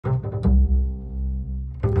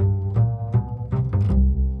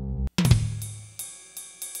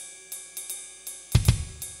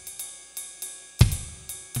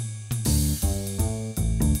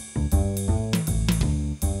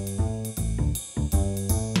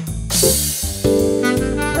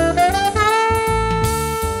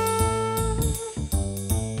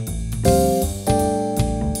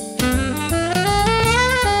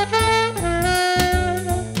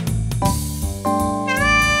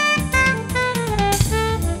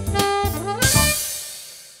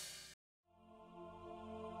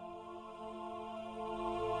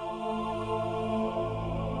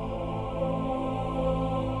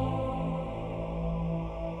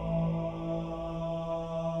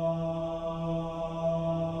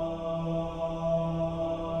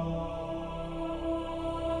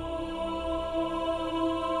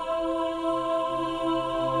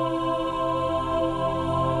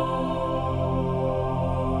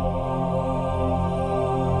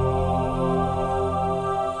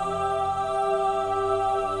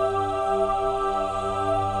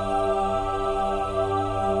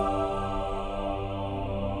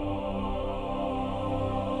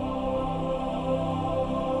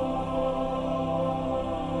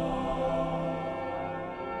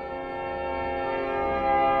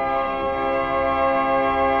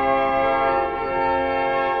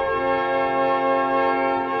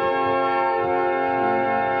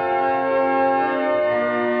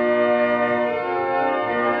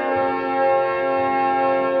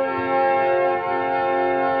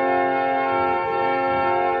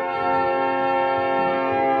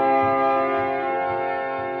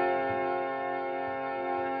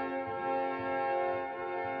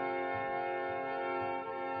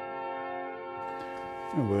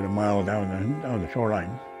about a mile down the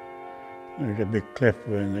shoreline. There's a big cliff,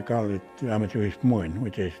 and they call it Amateur Moon,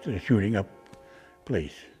 which is the shooting up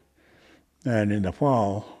place. And in the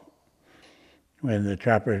fall, when the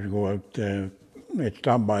trappers go out, they'd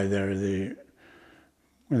stop by there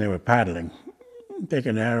when they were paddling, take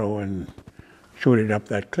an arrow and shoot it up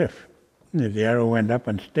that cliff. And if the arrow went up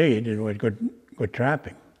and stayed, it was good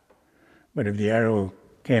trapping. But if the arrow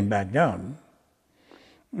came back down,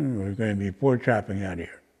 it was going to be poor trapping out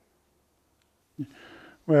here.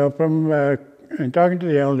 Well, from talking to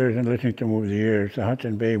the elders and listening to them over the years, the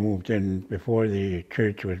Hudson Bay moved in before the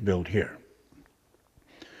church was built here.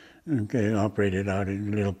 Okay, operated out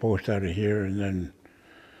in a little post out of here, and then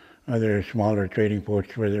other smaller trading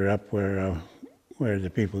posts further up where the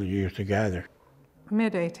people used to gather.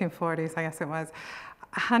 Mid-1840s, I guess it was,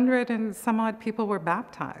 100 and some odd people were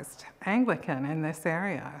baptized Anglican in this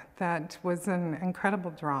area. That was an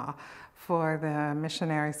incredible draw for the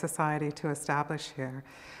missionary society to establish here.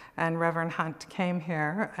 And Reverend Hunt came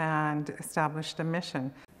here and established a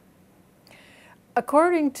mission.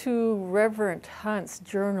 According to Reverend Hunt's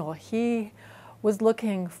journal, he was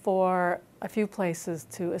looking for a few places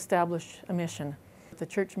to establish a mission. The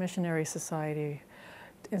Church Missionary Society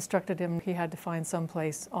instructed him he had to find some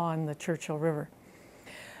place on the Churchill River.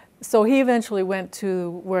 So he eventually went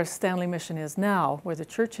to where Stanley Mission is now, where the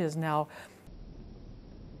church is now.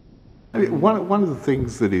 I mean, one of the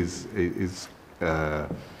things that is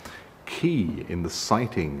key in the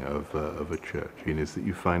siting of a church is that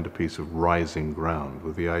you find a piece of rising ground,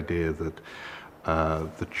 with the idea that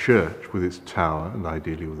the church with its tower and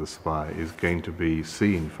ideally with a spire is going to be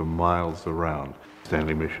seen for miles around.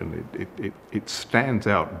 Stanley Mission, it stands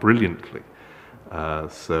out brilliantly.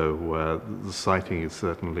 So the siting is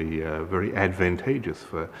certainly very advantageous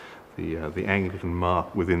for the Anglican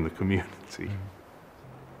mark within the community.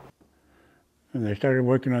 And they started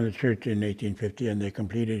working on the church in 1850, and they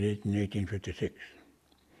completed it in 1856.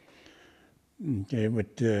 Okay,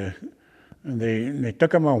 but they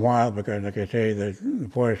took them a while because, like I say, the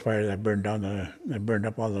forest fire that burned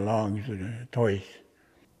up all the logs, twice.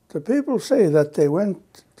 The people say that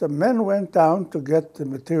the men went down to get the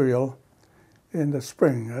material in the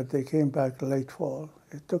spring, that they came back late fall.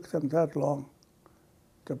 It took them that long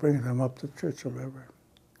to bring them up the Churchill River.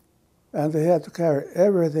 And they had to carry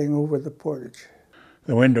everything over the portage.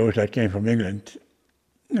 The windows that came from England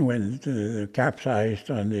went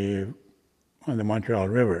capsized on the Montreal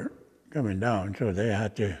River coming down, so they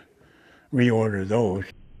had to reorder those.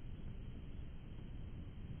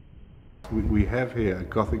 We have here a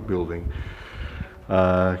Gothic building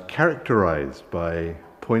characterized by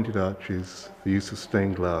pointed arches, the use of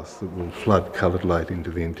stained glass that will flood colored light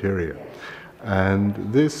into the interior. And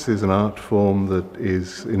this is an art form that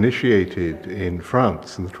is initiated in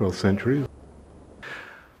France in the 12th century.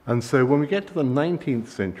 And so when we get to the 19th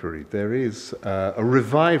century, there is a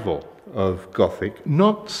revival of Gothic,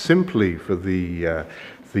 not simply for the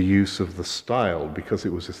use of the style because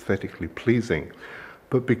it was aesthetically pleasing,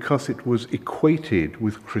 but because it was equated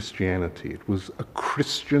with Christianity. It was a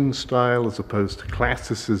Christian style as opposed to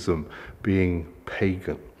classicism being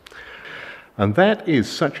pagan. And that is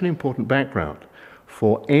such an important background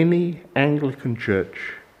for any Anglican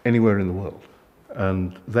church anywhere in the world.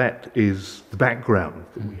 And that is the background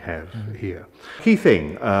that we have here. Key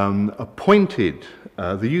thing, the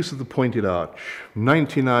use of the pointed arch,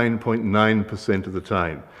 99.9% of the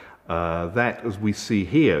time. That, as we see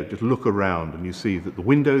here, just look around and you see that the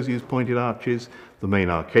windows use pointed arches, the main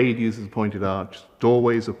arcade uses pointed arch,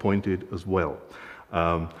 doorways are pointed as well.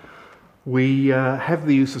 We have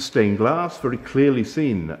the use of stained glass, very clearly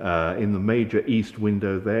seen in the major east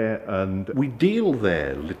window there, and we deal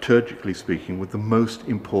there, liturgically speaking, with the most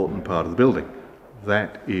important part of the building.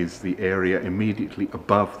 That is the area immediately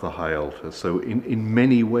above the high altar. So in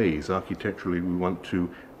many ways, architecturally, we want to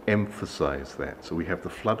emphasize that. So we have the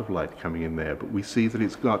flood of light coming in there, but we see that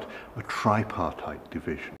it's got a tripartite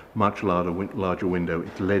division. Much larger window,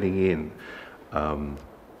 it's letting in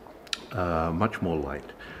much more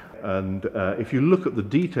light. And if you look at the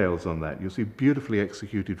details on that, you'll see beautifully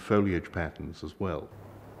executed foliage patterns as well.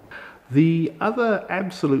 The other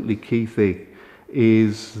absolutely key thing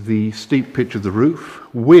is the steep pitch of the roof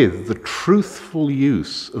with the truthful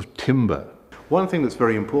use of timber. One thing that's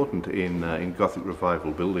very important in Gothic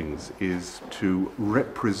Revival buildings is to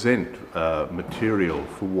represent material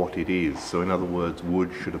for what it is. So in other words,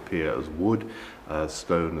 wood should appear as wood,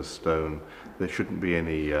 stone as stone. There shouldn't be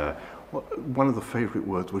any one of the favourite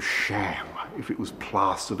words was sham, if it was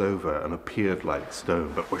plastered over and appeared like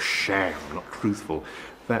stone, but was sham, not truthful.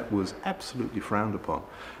 that was absolutely frowned upon.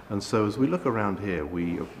 And so as we look around here,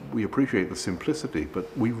 we appreciate the simplicity, but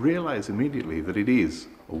we realize immediately that it is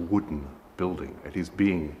a wooden building. It is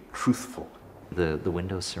being truthful. The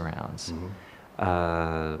window surrounds,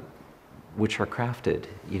 which are crafted,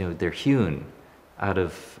 they're hewn out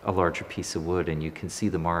of a larger piece of wood, and you can see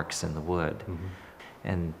the marks in the wood.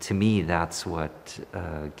 And to me, that's what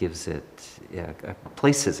gives it,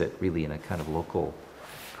 places it really in a kind of local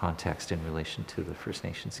context in relation to the First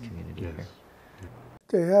Nations community here.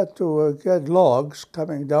 They had to get logs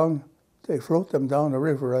coming down. They float them down the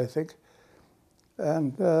river, I think.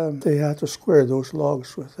 And they had to square those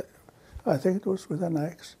logs with, I think it was with an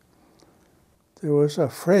axe. There was a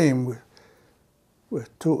frame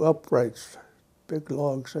with two uprights, big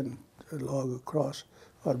logs and a log across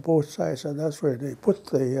on both sides, and that's where they put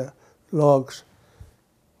the logs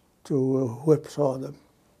to whipsaw them.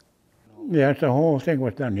 Yes, the whole thing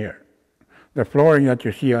was done here. The flooring that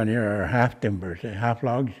you see on here are half timbers, half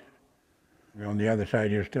logs. On the other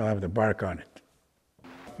side, you still have the bark on it.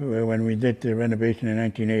 When we did the renovation in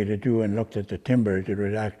 1982 and looked at the timbers, it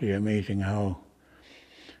was actually amazing how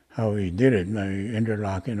we did it by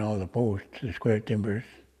interlocking all the posts, the square timbers,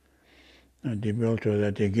 and they built so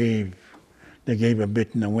that they gave a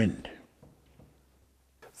bit in the wind.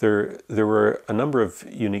 There were a number of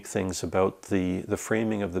unique things about the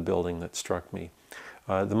framing of the building that struck me.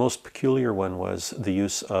 The most peculiar one was the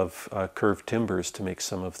use of curved timbers to make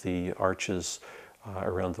some of the arches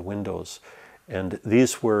around the windows. And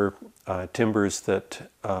these were timbers that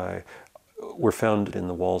were found in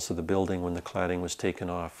the walls of the building when the cladding was taken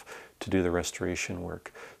off to do the restoration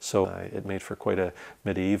work. So it made for quite a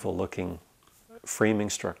medieval looking framing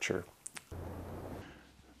structure.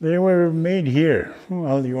 They were made here,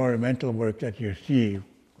 all the ornamental work that you see.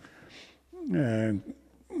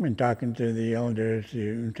 When talking to the elders,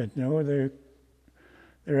 they said, no, the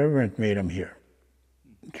Reverend made them here,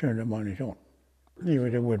 turned them on his own. He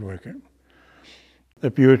was a woodworker. The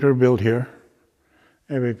pews were built here.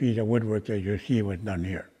 Every piece of woodwork that you see was done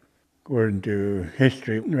here. According to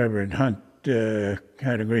history, Reverend Hunt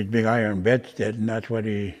had a great big iron bedstead, and that's what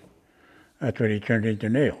he turned into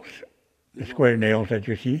nails. The square nails that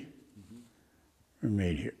you see were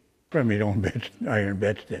made here from his own iron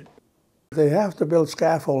bedstead. They have to build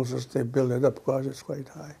scaffolds as they build it up because it's quite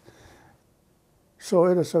high. So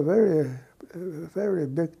it is a very, very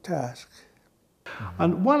big task.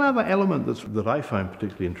 And one other element that I find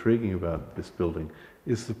particularly intriguing about this building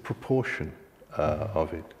is the proportion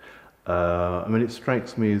of it. I mean, it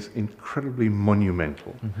strikes me as incredibly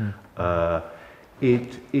monumental.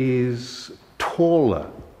 It is taller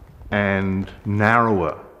and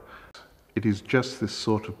narrower. It is just this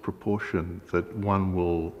sort of proportion that one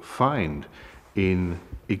will find in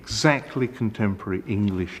exactly contemporary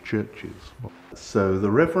English churches. So the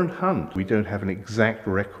Reverend Hunt, we don't have an exact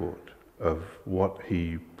record of what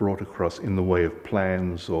he brought across in the way of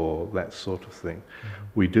plans or that sort of thing.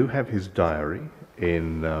 We do have his diary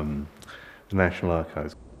in the National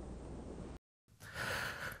Archives.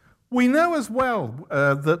 We know as well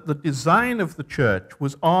that the design of the church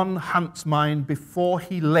was on Hunt's mind before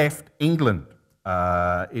he left England.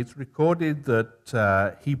 It's recorded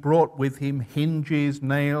that he brought with him hinges,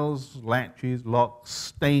 nails, latches, locks,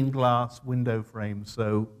 stained glass window frames.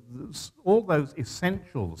 So all those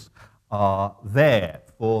essentials are there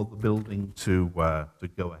for the building to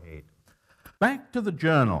go ahead. Back to the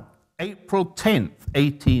journal. April 10th,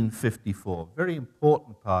 1854, very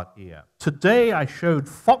important part here. Today I showed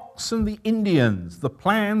Fox and the Indians the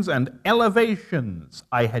plans and elevations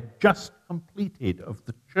I had just completed of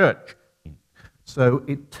the church. So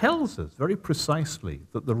it tells us very precisely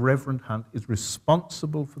that the Reverend Hunt is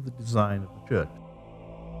responsible for the design of the church.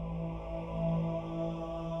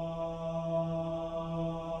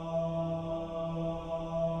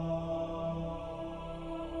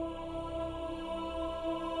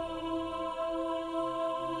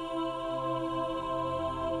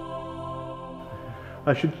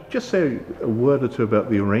 I should just say a word or two about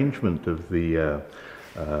the arrangement of the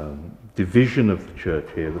division of the church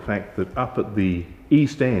here. The fact that up at the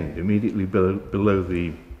east end, immediately below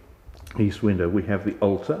the east window, we have the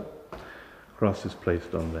altar. Cross is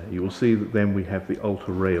placed on there. You will see that then we have the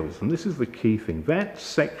altar rails. And this is the key thing. That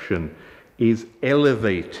section is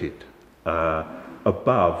elevated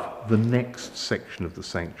above the next section of the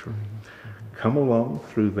sanctuary. Come along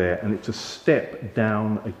through there, and it's a step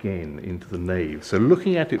down again into the nave. So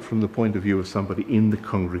looking at it from the point of view of somebody in the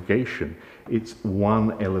congregation, it's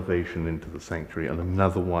one elevation into the sanctuary and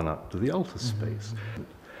another one up to the altar space.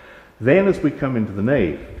 Then as we come into the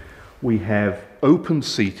nave, we have open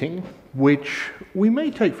seating, which we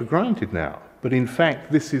may take for granted now, But in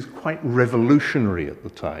fact, this is quite revolutionary at the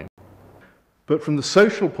time. But from the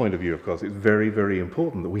social point of view, of course, it's very, very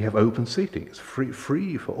important that we have open seating. It's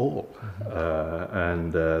free for all.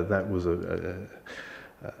 And that was an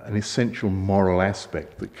essential moral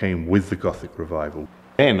aspect that came with the Gothic revival.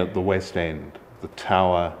 Then at the West End, the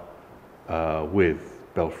tower with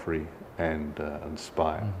belfry and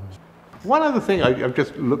spire. One other thing, I've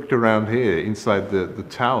just looked around here inside the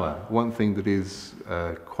tower. One thing that is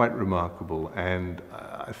quite remarkable, and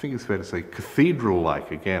I think it's fair to say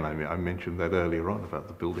cathedral-like again. I mean, I mentioned that earlier on about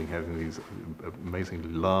the building having these amazingly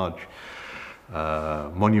large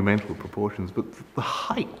monumental proportions, but the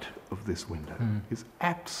height of this window is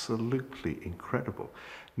absolutely incredible.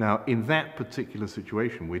 Now, in that particular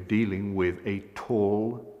situation, we're dealing with a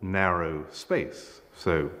tall, narrow space,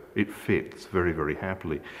 so it fits very, very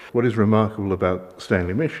happily. What is remarkable about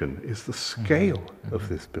Stanley Mission is the scale of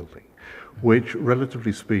this building, which,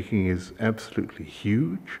 relatively speaking, is absolutely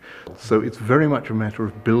huge. So it's very much a matter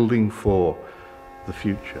of building for the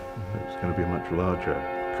future. It's going to be a much larger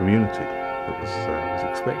community that was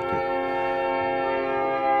expected.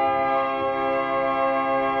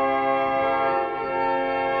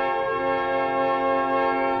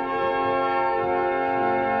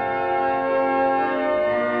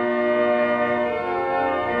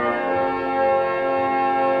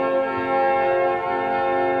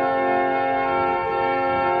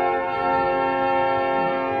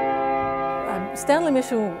 Stanley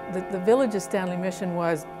Mission, the village of Stanley Mission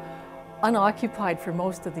was unoccupied for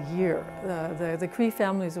most of the year. The Cree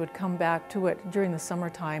families would come back to it during the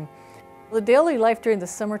summertime. The daily life during the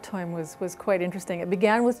summertime was quite interesting. It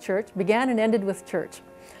began and ended with church.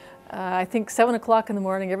 I think 7 o'clock in the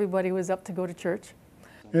morning, everybody was up to go to church.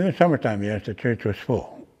 In the summertime, yes, the church was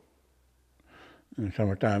full. In the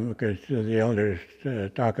summertime, because the elders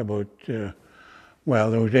talk about,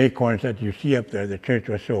 well, those acorns that you see up there, the church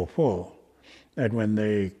was so full that when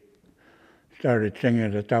they started singing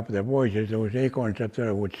at the top of their voices, those acorns up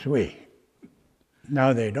there would sway.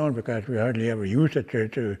 Now they don't, because we hardly ever use the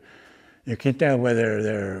church. You can't tell whether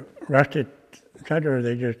they're rusted shut or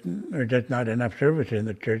there's just not enough service in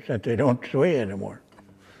the church that they don't sway anymore.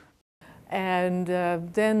 And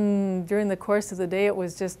then during the course of the day, it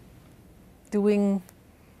was just doing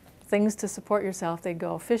things to support yourself. They'd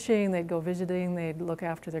go fishing, they'd go visiting, they'd look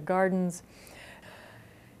after their gardens.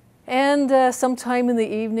 And sometime in the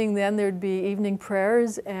evening, then there'd be evening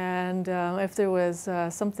prayers, and if there was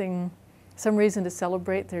some reason to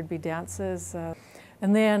celebrate, there'd be dances.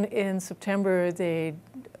 And then in September, they'd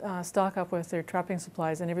stock up with their trapping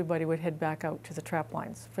supplies, and everybody would head back out to the trap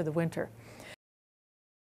lines for the winter.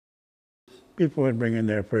 People would bring in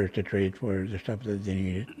their furs to trade for the stuff that they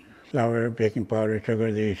needed. Flour, baking powder,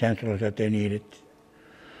 sugar, the essentials that they needed.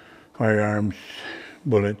 Firearms,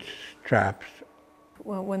 bullets, traps.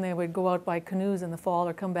 When they would go out by canoes in the fall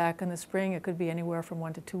or come back in the spring, it could be anywhere from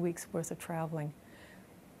 1 to 2 weeks worth of traveling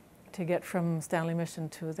to get from Stanley Mission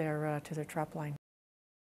to their trap line.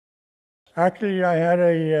 Actually, I had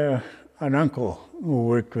an uncle who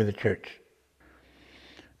worked with the church.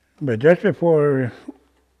 But just before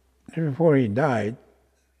he died,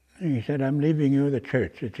 he said, "I'm leaving you the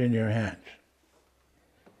church. It's in your hands.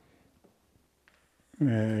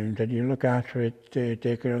 And that you look after it,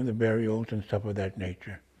 take care of the burials and stuff of that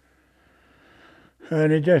nature."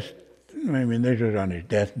 And it just, I mean, this was on his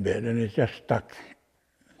deathbed, and it just stuck.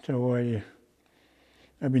 So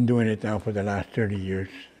I've been doing it now for the last 30 years,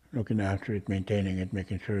 looking after it, maintaining it,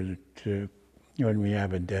 making sure that when we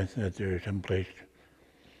have a death, that there's someplace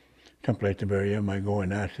to bury him. I go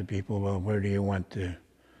and ask the people, well, where do you want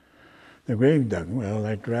the grave dug? Well,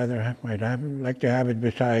 I'd like to have it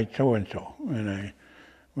beside so-and-so. And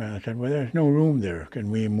I said, well, there's no room there. Can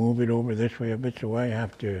we move it over this way a bit? So I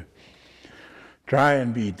have to try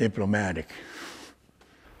and be diplomatic.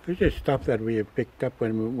 This is stuff that we have picked up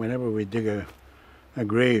whenever we dig a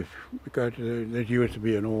grave, because there used to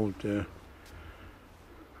be an old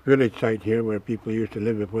village site here where people used to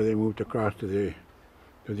live before they moved across to the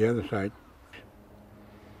other side.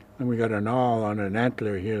 And we got an awl on an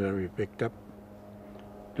antler here that we picked up.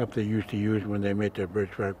 Stuff they used to use when they made their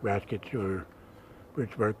birch bark baskets or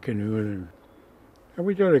birch bark canoes. And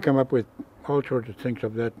we sort of come up with all sorts of things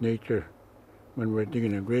of that nature when we're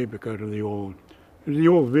digging a grave, because of the old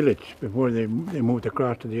village before they moved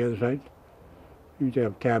across to the other side. You used to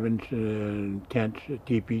have cabins, tents,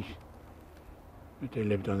 teepees, but they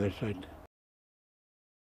lived on this side.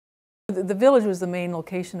 The village was the main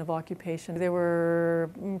location of occupation. There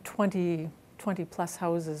were 20 plus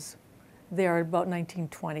houses there at about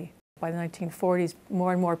 1920. By the 1940s,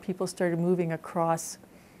 more and more people started moving across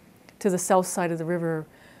to the south side of the river,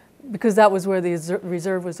 because that was where the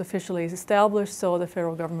reserve was officially established, so the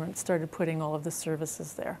federal government started putting all of the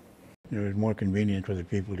services there. It was more convenient for the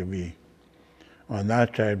people to be on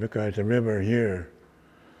that side because the river here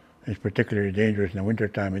is particularly dangerous in the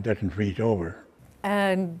wintertime. It doesn't freeze over.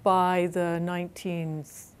 And by the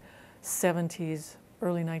 1970s,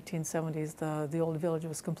 early 1970s, the old village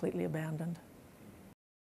was completely abandoned.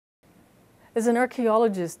 As an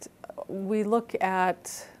archaeologist, we look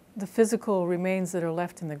at the physical remains that are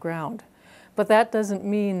left in the ground, but that doesn't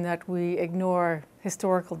mean that we ignore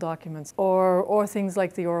historical documents or things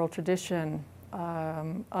like the oral tradition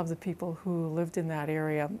of the people who lived in that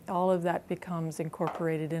area. All of that becomes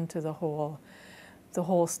incorporated into the whole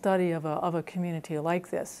study of a community like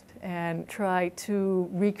this, and try to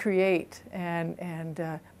recreate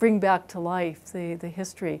and bring back to life the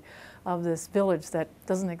history of this village that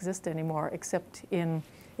doesn't exist anymore, except in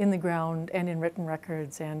the ground and in written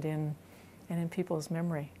records and in people's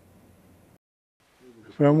memory.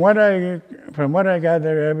 From what I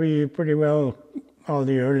gather, pretty well all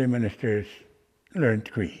the early ministers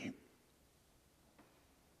learned Cree.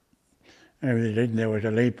 And there was a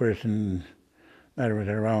layperson that was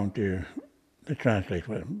around to translate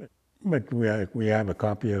for them. But we have a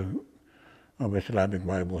copy of a Slavic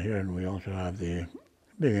Bible here, and we also have the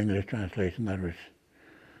big English translation that was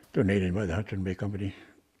donated by the Hudson Bay Company.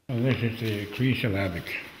 And this is the Cree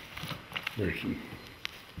Slavic version.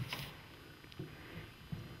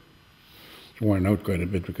 It's worn out quite a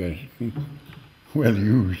bit because it's well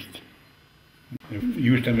used. They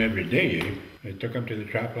used them every day. They took them to the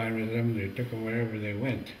trap line with them. They took them wherever they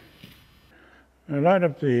went. A lot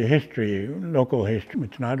of the history, local history,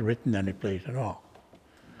 it's not written any place at all.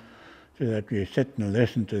 So that we sit and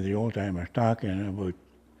listen to the old-timers talking about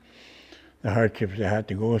the hardships they had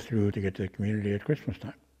to go through to get to the community at Christmas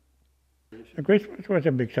time. And Christmas was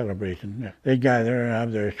a big celebration. Yeah. They gather and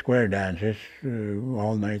have their square dances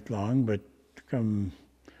all night long, but come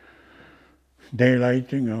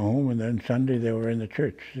daylight and go home, and then Sunday they were in the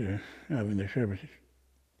church having their services.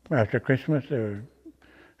 After Christmas, they were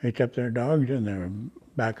hitch up their dogs and they were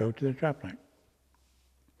back out to the trap line.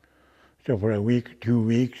 So for a week, 2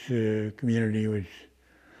 weeks, the community was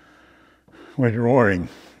roaring,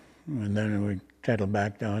 and then it would settle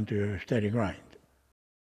back down to a steady grind.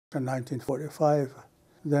 In 1945,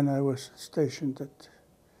 then I was stationed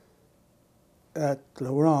at La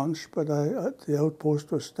Orange, but the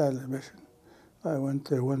outpost was Stanley Mission. I went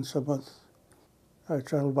there once a month. I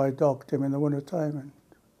traveled by dog team in the wintertime and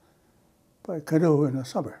by canoe in the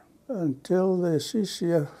summer, until the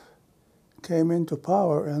CCF came into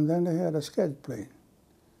power, and then they had a Sched plane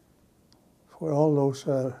for all those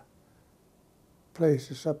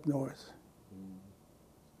places up north.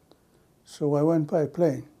 So I went by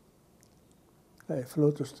plane. I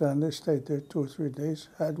flew to Stanley, stayed there 2 or 3 days,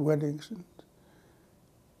 had weddings and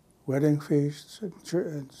wedding feasts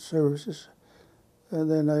and services, and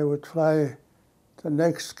then I would fly the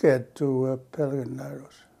next Sched to Pelican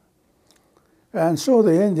Narrows. And so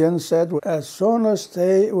the Indians said, as soon as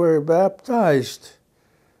they were baptized,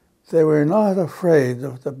 they were not afraid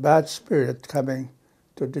of the bad spirit coming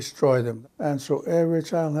to destroy them. And so every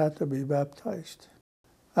child had to be baptized.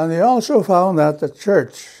 And they also found that the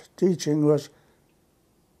church teaching was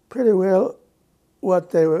pretty well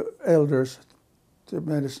what the elders, the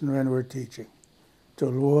medicine men, were teaching. To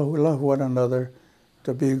love one another,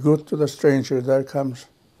 to be good to the stranger that comes,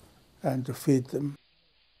 and to feed them.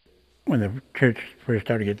 When the church first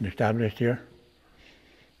started getting established here,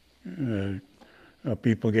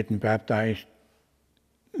 people getting baptized,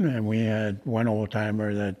 and we had one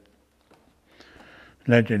old-timer that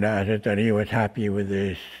legend has it that he was happy with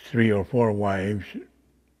his 3 or 4 wives,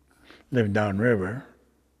 lived downriver.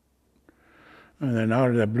 And then out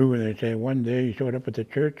of the blue, they say, one day he showed up at the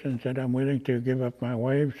church and said, I'm willing to give up my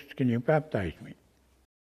wives, can you baptize me?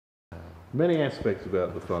 Many aspects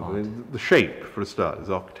about the font. I mean, the shape, for a start, is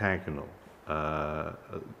octagonal. A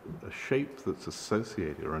shape that's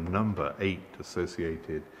associated, or a number 8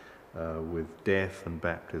 associated with death and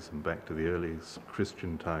baptism back to the earliest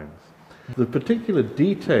Christian times. The particular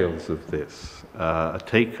details of this are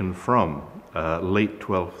taken from late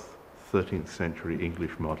 12th, 13th century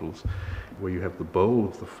English models, where you have the bowl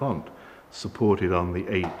of the font supported on the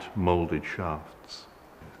 8 moulded shafts.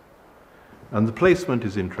 And the placement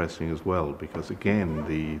is interesting as well, because again,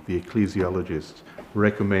 the ecclesiologists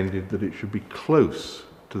recommended that it should be close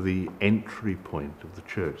to the entry point of the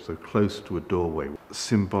church, so close to a doorway,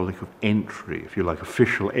 symbolic of entry, if you like,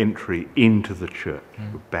 official entry into the church.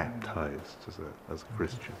 You were baptized as a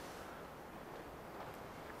Christian.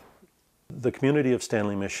 The community of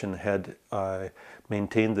Stanley Mission had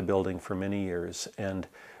maintained the building for many years, and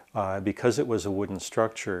because it was a wooden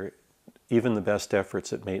structure, even the best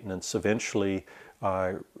efforts at maintenance eventually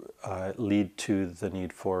lead to the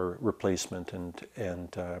need for replacement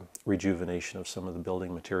and rejuvenation of some of the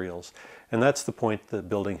building materials. And that's the point the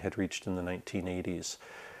building had reached in the 1980s.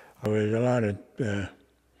 There was a lot of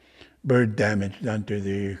bird damage done to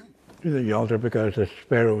the altar because the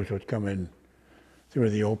sparrows would come in through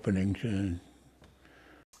the openings. And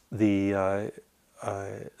the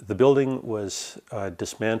building was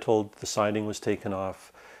dismantled, the siding was taken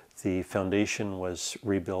off, the foundation was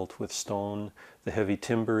rebuilt with stone, the heavy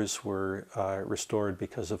timbers were restored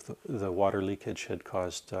because of the water leakage had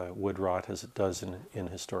caused wood rot, as it does in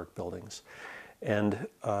historic buildings. And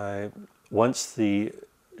once the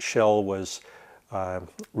shell was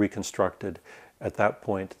reconstructed, at that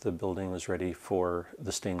point the building was ready for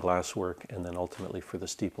the stained glass work and then ultimately for the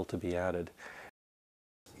steeple to be added.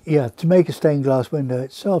 Yeah, to make a stained glass window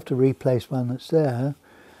itself, to replace one that's there,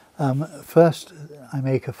 first I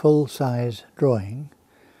make a full-size drawing,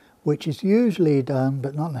 which is usually done,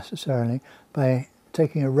 but not necessarily, by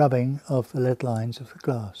taking a rubbing of the lead lines of the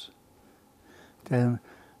glass. Then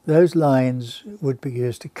those lines would be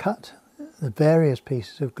used to cut the various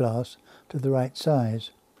pieces of glass to the right size.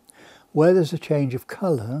 Where there's a change of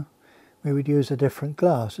colour, we would use a different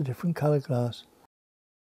glass, a different colour glass.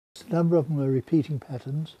 A number of them are repeating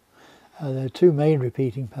patterns. There are two main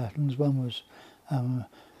repeating patterns. One was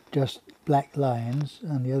just black lines,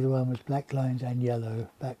 and the other one was black lines and yellow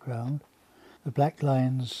background. The black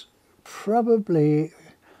lines probably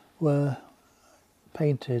were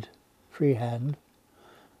painted freehand,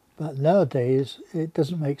 but nowadays it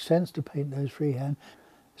doesn't make sense to paint those freehand.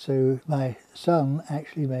 So my son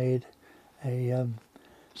actually made a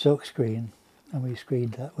silk screen, and we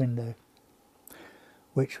screened that window,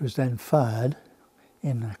 which was then fired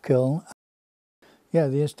in a kiln. Yeah,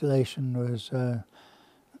 the installation was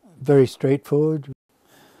very straightforward.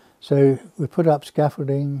 So we put up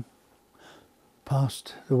scaffolding,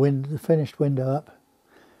 passed the finished window up,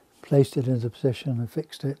 placed it into position and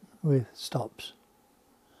fixed it with stops.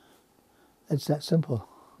 It's that simple.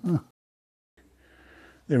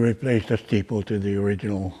 they replaced the steeple to the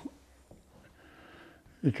original,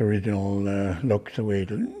 look, the way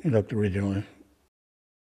it looked originally.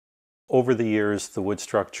 Over the years, the wood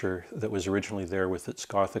structure that was originally there with its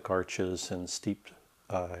Gothic arches and steep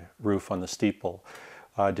roof on the steeple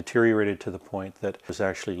deteriorated to the point that it was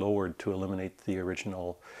actually lowered to eliminate the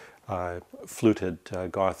original fluted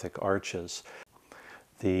Gothic arches.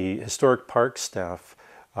 The historic park staff,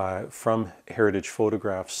 from heritage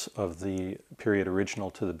photographs of the period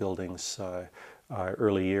original to the building's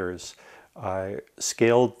early years,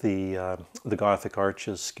 scaled the Gothic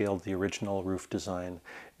arches, scaled the original roof design,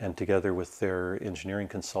 and together with their engineering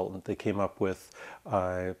consultant, they came up with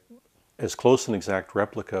as close an exact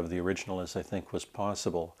replica of the original as I think was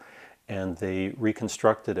possible. And they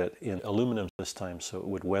reconstructed it in aluminum this time so it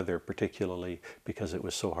would weather, particularly because it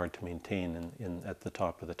was so hard to maintain at the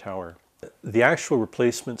top of the tower. The actual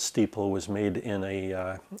replacement steeple was made in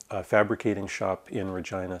a fabricating shop in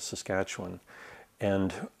Regina, Saskatchewan,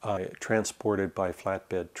 and transported by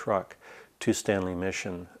flatbed truck to Stanley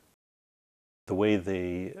Mission. The way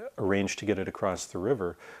they arranged to get it across the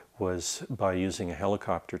river was by using a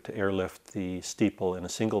helicopter to airlift the steeple in a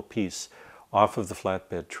single piece off of the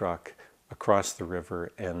flatbed truck across the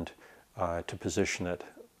river and to position it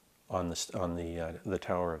on the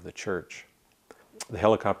tower of the church. The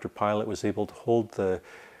helicopter pilot was able to hold the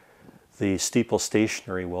steeple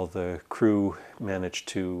stationary while the crew managed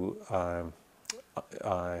to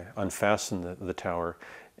unfasten the tower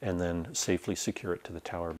and then safely secure it to the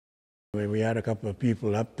tower. We had a couple of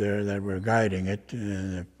people up there that were guiding it,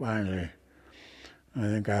 and finally, I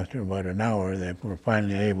think after about an hour, they were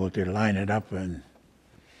finally able to line it up and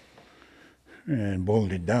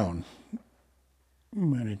bolt it down.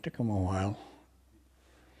 But it took them a while.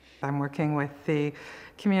 I'm working with the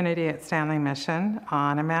community at Stanley Mission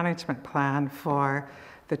on a management plan for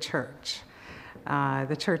the church.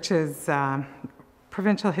 The church is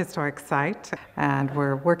provincial historic site, and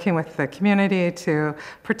we're working with the community to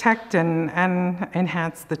protect and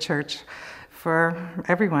enhance the church for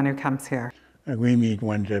everyone who comes here. We meet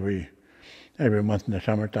once every month in the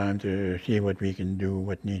summertime to see what we can do,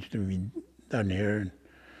 what needs to be done here.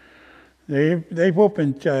 They've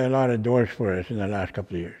opened a lot of doors for us in the last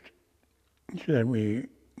couple of years, so that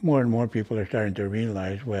more and more people are starting to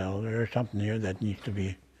realize, well, there's something here that needs to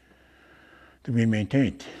be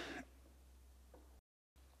maintained.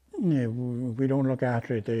 If we don't look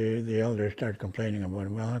after it, the elders start complaining about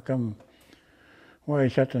it. Well, how come, why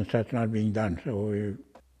is such and such not being done? So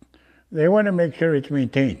they want to make sure it's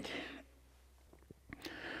maintained.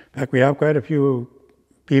 In fact, we have quite a few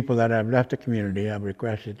people that have left the community have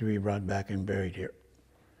requested to be brought back and buried here.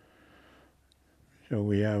 So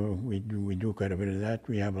we do quite a bit of that.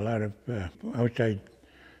 We have a lot of outside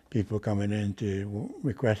people coming in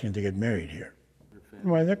requesting to get married here.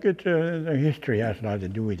 Well, I think it's the history has a lot to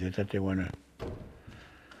do with it, that they want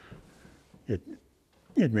to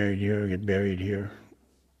get married here, get buried here.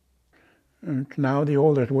 And it's now the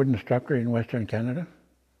oldest wooden structure in Western Canada.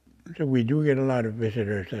 So we do get a lot of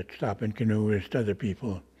visitors that stop in canoes to other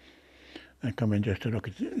people and come in just to look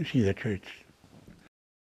at, see the church.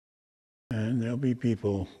 And there'll be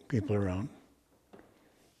people around.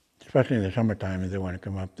 Especially in the summertime, if they want to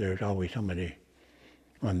come up, there's always somebody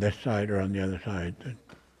on this side or on the other side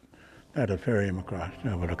that'll ferry them across to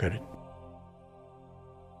have a look at it.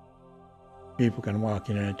 People can walk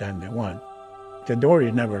in anytime they want. The door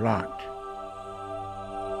is never locked.